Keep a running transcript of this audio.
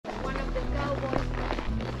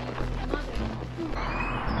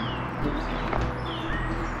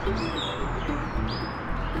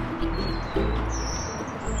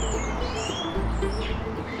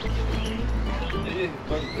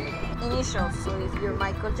So if you're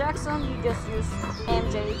Michael Jackson, you just use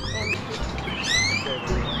MJ.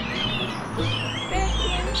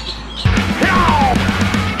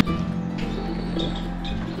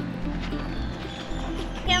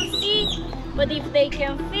 Can see, but if they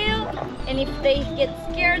can feel and if they get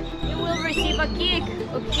scared, you will receive a kick,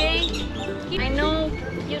 okay? I know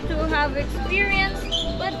you two have experience,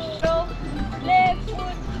 but so left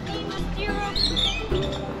foot in the stirrup.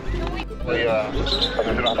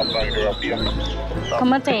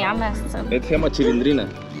 ¿Cómo te llamas? Este se llama chilindrina.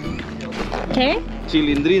 ¿Qué?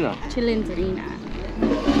 Chilindrina. Chilindrina.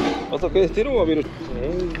 ¿Vas a qué estilo o a ver?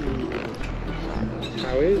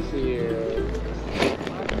 How is he?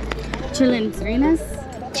 Chilindrinas?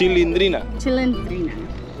 Chilindrina. Chilindrina.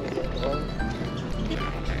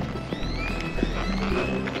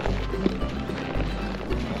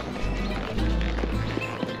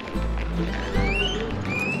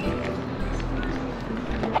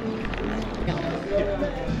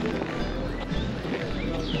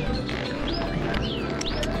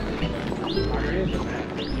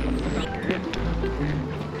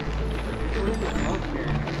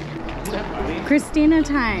 Christina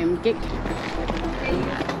time. Get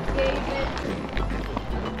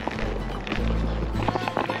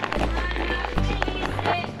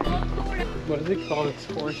What is it called? It's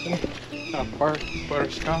horsing?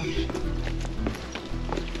 Butterscotch.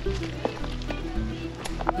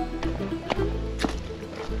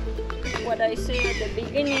 what I said at the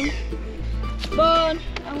beginning, but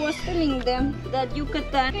I was telling them that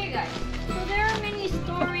Yucatan. Okay guys, so there are many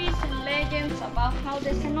stories and legends about how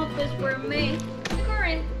the cenotes were made.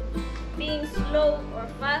 Current being slow or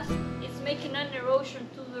fast is making an erosion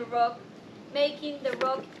to the rock, making the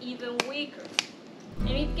rock even weaker.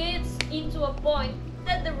 And it gets into a point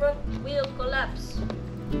that the rock will collapse.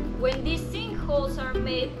 When these sinkholes are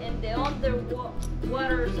made and the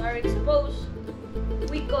underwaters are exposed,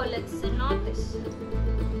 we call it cenotes.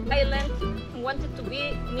 Island wanted to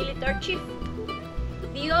be military chief.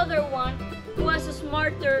 The other one was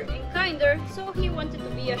smarter and kinder, so he wanted to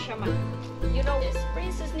be a shaman. You know, this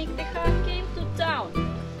Princess Nicteja came to town,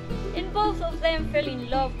 and both of them fell in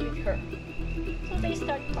love with her. So they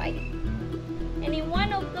start fighting. And in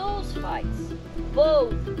one of those fights,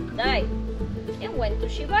 both died and went to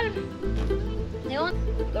Xibalba.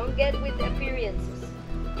 Don't get with appearances.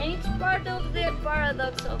 And it's part of the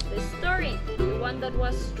paradox of the story. The one that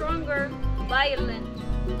was stronger, violent,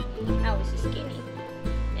 now is skinny.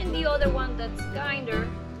 And the other one that's kinder,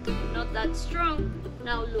 not that strong,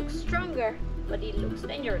 now looks stronger, but it looks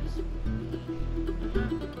dangerous.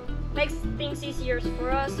 Makes things easier for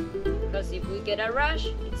us, because if we get a rush,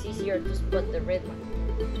 it's easier to spot the red one.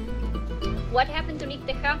 What happened to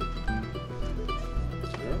Nicteja?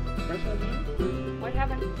 What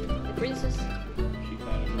happened? The princess? She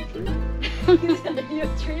found a new tree. The new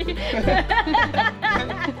tree? I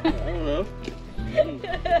don't know.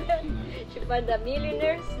 She found the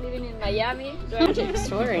millionaires living in Miami. Tragic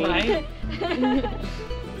story. Right?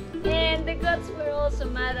 And the gods were also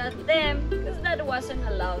mad at them because that wasn't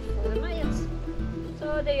allowed for the Mayans.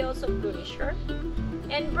 So they also punished her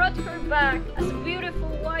and brought her back as a beautiful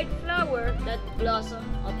white flower that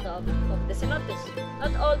blossomed on top of the cenotes.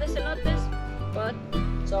 Not all the cenotes, but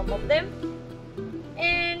some of them.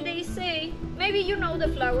 And they say, maybe you know the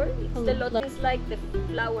flower, it's the lotus, it's like the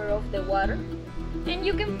flower of the water. And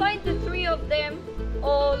you can find the three of them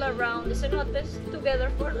all around the cenotes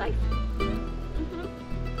together for life.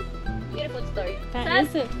 Beautiful story. That Sad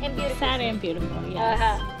is and beautiful. sad and beautiful,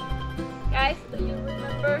 yes. Guys, do you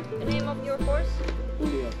remember the name of your horse?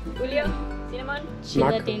 Julio. Julio? Cinnamon?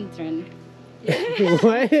 Chilodendron.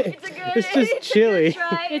 What? It's a good It's just a good chili.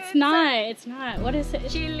 try. It's not. What is it?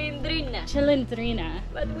 Chilindrina. Chilindrina.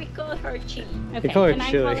 But we call her Chili. Okay, call her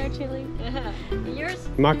can chili. I call her chili? Yours?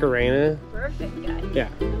 Macarena. Perfect, guys. Yeah.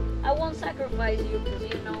 I won't sacrifice you because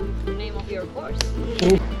you know the name of your horse.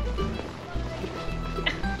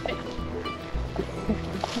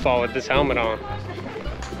 Fall with this helmet on.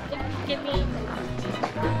 Give me.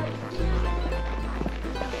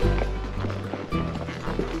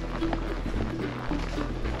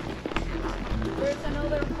 There's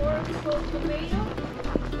another horse called Tomato.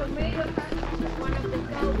 Tomato has one of the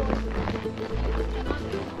cowboys.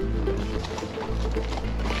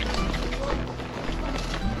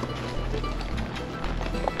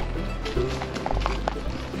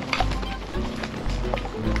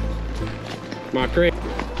 Macarena.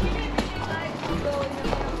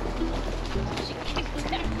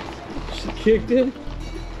 She kicked him?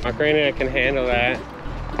 Macarena can handle that.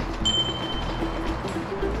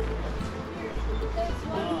 There's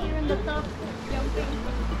one here in the top jumping.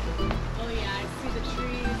 Oh yeah, I see the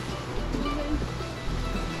trees moving.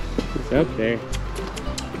 Okay.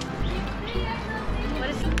 What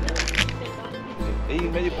is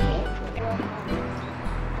Ahí medio como.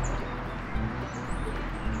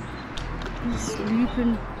 He's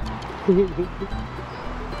sleeping.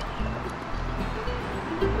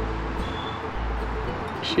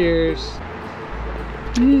 Cheers.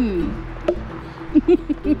 Mmm.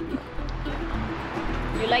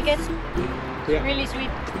 You like it? Yeah. Really sweet,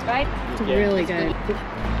 right? It's really good.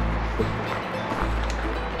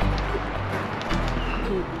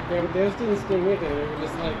 Yeah, but those didn't swim with it. They were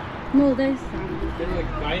just like, No, there's they were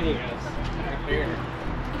like biting us back there.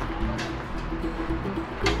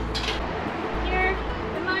 Here,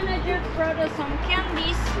 the manager brought us some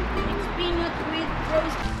candies. It's peanut with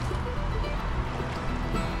rose.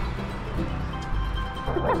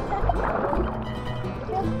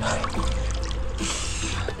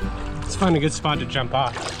 Let's find a good spot to jump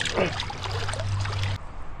off.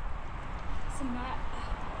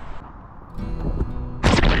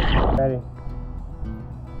 Ready.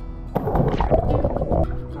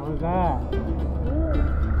 How was that?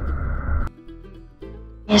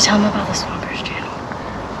 You tell them about the Swampers channel.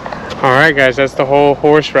 Alright guys, that's the whole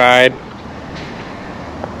horse ride.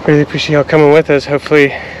 Really appreciate y'all coming with us.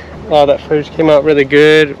 Hopefully all that footage came out really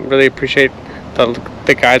good. Really appreciate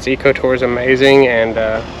the guide's eco tour is amazing, and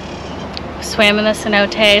Swam in the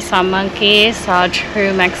Cenotes, saw monkeys, saw a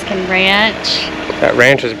true Mexican ranch. that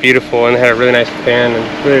ranch was beautiful, and they had a really nice pen,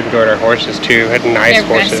 and really enjoyed our horses too. Had nice They're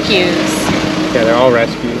horses. rescues. Yeah, they're all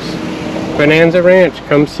rescues. Bonanza Ranch,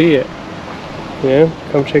 come see it. Yeah,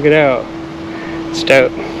 come check it out. It's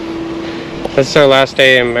dope. This is our last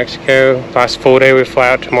day in Mexico. Last full day we fly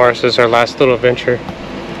out tomorrow, so this is our last little adventure.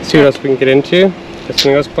 See what else we can get into. Got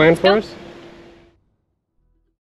something else planned for us?